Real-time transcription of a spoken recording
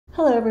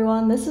Hello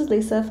everyone, this is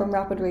Lisa from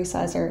Rapid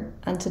Resizer,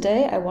 and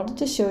today I wanted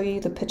to show you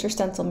the Picture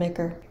Stencil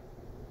Maker.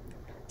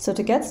 So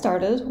to get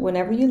started,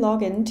 whenever you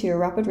log into your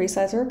Rapid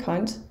Resizer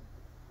account,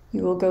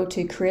 you will go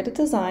to Create a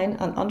Design,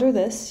 and under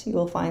this you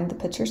will find the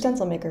Picture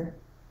Stencil Maker.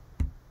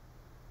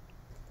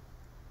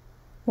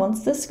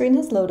 Once this screen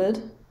has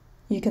loaded,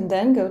 you can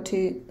then go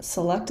to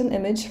Select an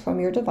image from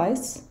your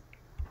device.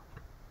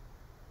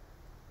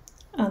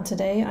 And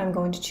today I'm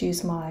going to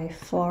choose my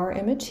flower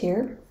image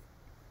here.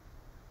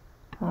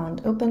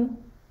 And open.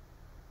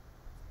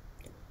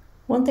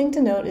 One thing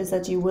to note is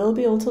that you will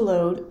be able to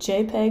load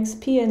JPEGs,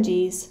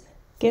 PNGs,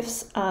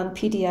 GIFs and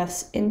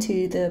PDFs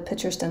into the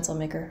Picture Stencil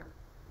Maker.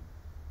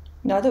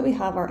 Now that we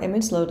have our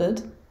image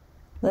loaded,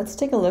 let's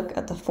take a look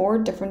at the 4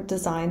 different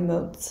design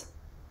modes.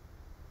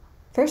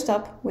 First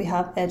up, we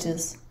have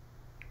edges.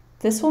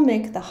 This will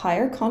make the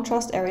higher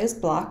contrast areas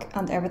black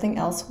and everything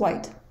else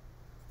white.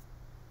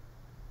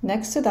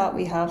 Next to that,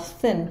 we have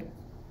thin.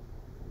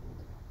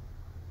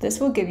 This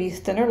will give you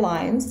thinner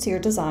lines to your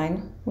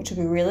design, which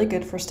will be really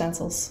good for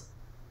stencils.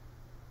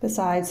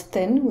 Besides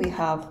thin, we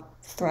have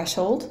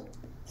threshold.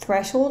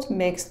 Threshold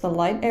makes the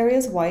light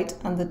areas white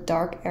and the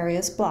dark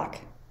areas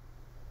black.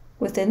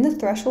 Within the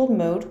threshold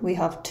mode, we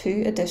have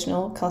 2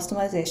 additional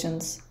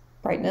customizations,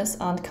 brightness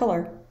and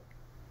color.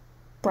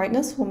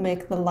 Brightness will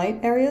make the light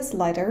areas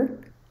lighter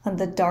and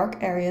the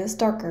dark areas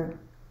darker.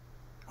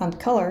 And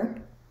color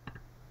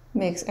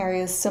makes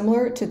areas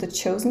similar to the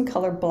chosen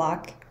color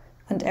black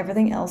and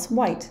everything else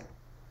white.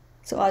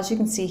 So as you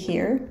can see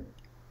here,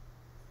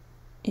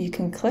 you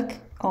can click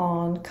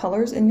on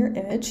colors in your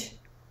image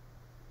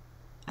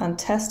and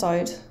test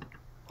out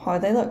how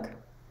they look.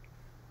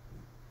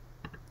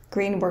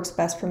 Green works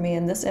best for me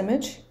in this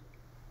image,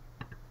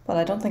 but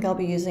I don't think I'll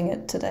be using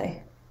it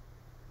today.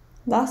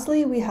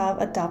 Lastly, we have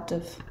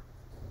adaptive.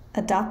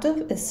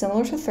 Adaptive is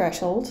similar to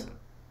threshold,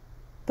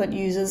 but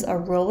uses a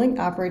rolling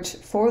average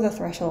for the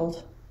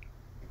threshold.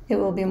 It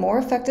will be more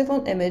effective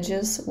on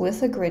images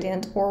with a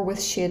gradient or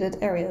with shaded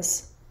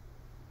areas.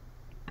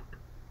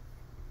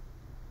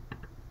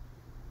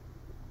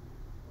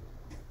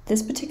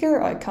 This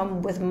particular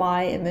outcome with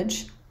my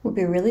image would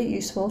be really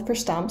useful for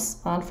stamps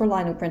and for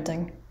lino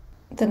printing.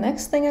 The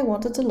next thing I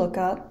wanted to look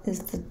at is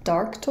the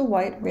dark to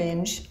white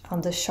range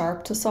and the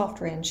sharp to soft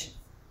range.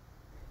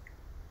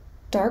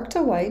 Dark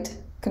to white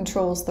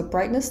controls the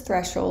brightness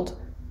threshold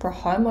for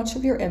how much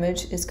of your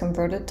image is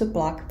converted to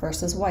black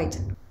versus white.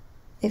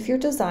 If your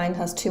design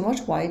has too much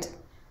white,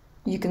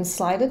 you can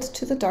slide it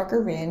to the darker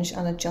range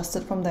and adjust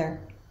it from there.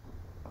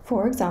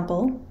 For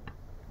example,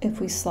 if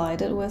we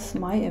slide it with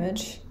my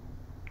image,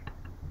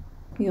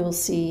 you'll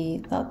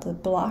see that the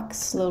black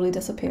slowly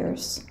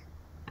disappears.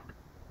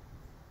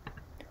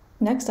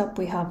 Next up,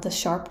 we have the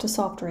sharp to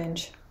soft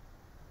range.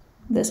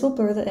 This will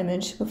blur the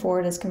image before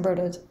it is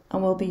converted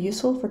and will be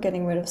useful for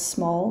getting rid of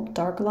small,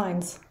 dark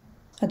lines.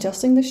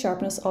 Adjusting the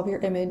sharpness of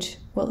your image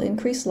will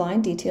increase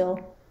line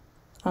detail,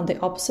 and the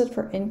opposite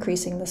for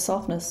increasing the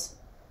softness.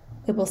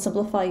 It will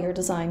simplify your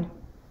design.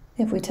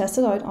 If we test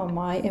it out on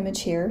my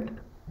image here,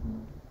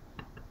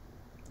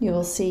 you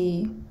will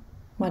see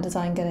my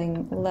design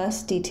getting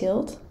less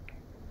detailed,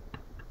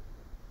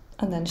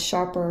 and then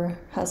sharper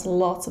has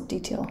lots of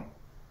detail.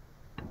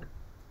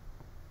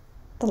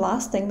 The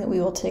last thing that we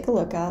will take a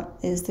look at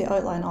is the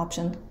outline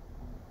option.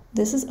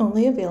 This is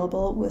only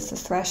available with the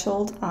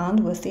threshold and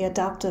with the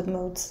adaptive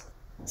modes.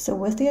 So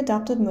with the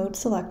adaptive mode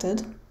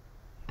selected,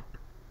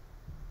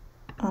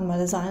 and my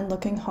design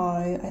looking how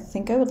I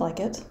think I would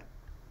like it,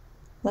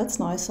 let's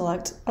now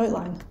select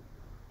Outline.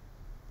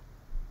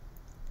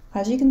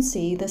 As you can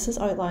see, this has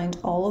outlined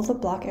all of the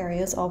black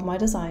areas of my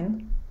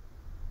design,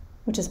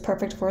 which is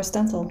perfect for a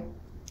stencil.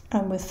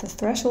 And with the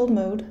Threshold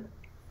mode,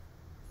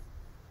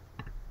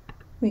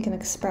 we can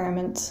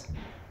experiment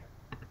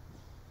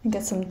and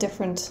get some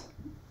different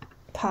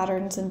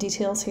patterns and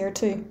details here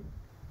too.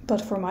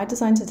 But for my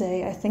design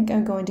today, I think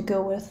I'm going to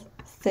go with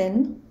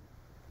Thin,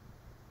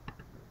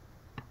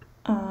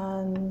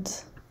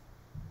 and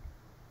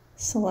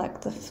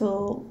select the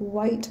full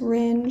white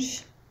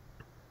range,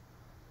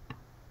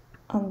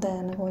 and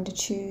then I'm going to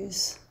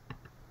choose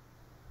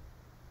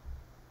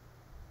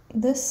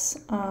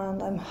this,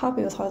 and I'm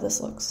happy with how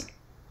this looks.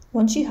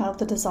 Once you have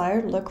the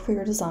desired look for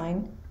your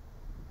design,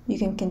 you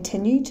can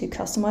continue to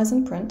customize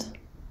and print,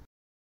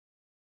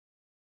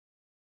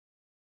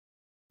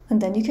 and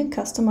then you can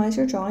customize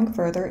your drawing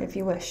further if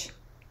you wish.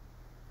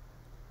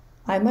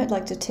 I might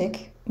like to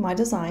take my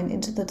design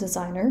into the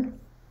designer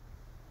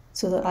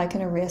so that I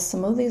can erase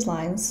some of these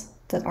lines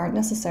that aren't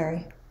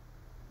necessary.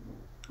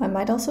 I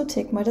might also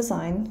take my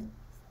design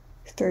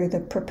through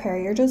the Prepare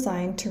Your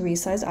Design to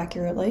Resize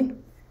Accurately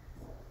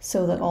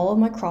so that all of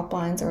my crop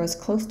lines are as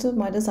close to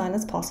my design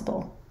as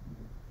possible.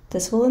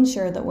 This will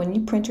ensure that when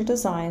you print your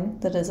design,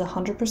 that it is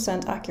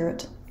 100%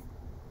 accurate.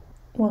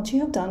 Once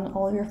you have done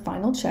all of your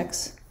final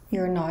checks,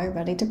 you are now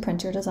ready to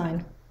print your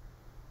design.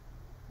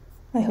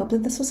 I hope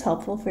that this was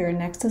helpful for your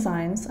next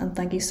designs, and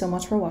thank you so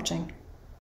much for watching.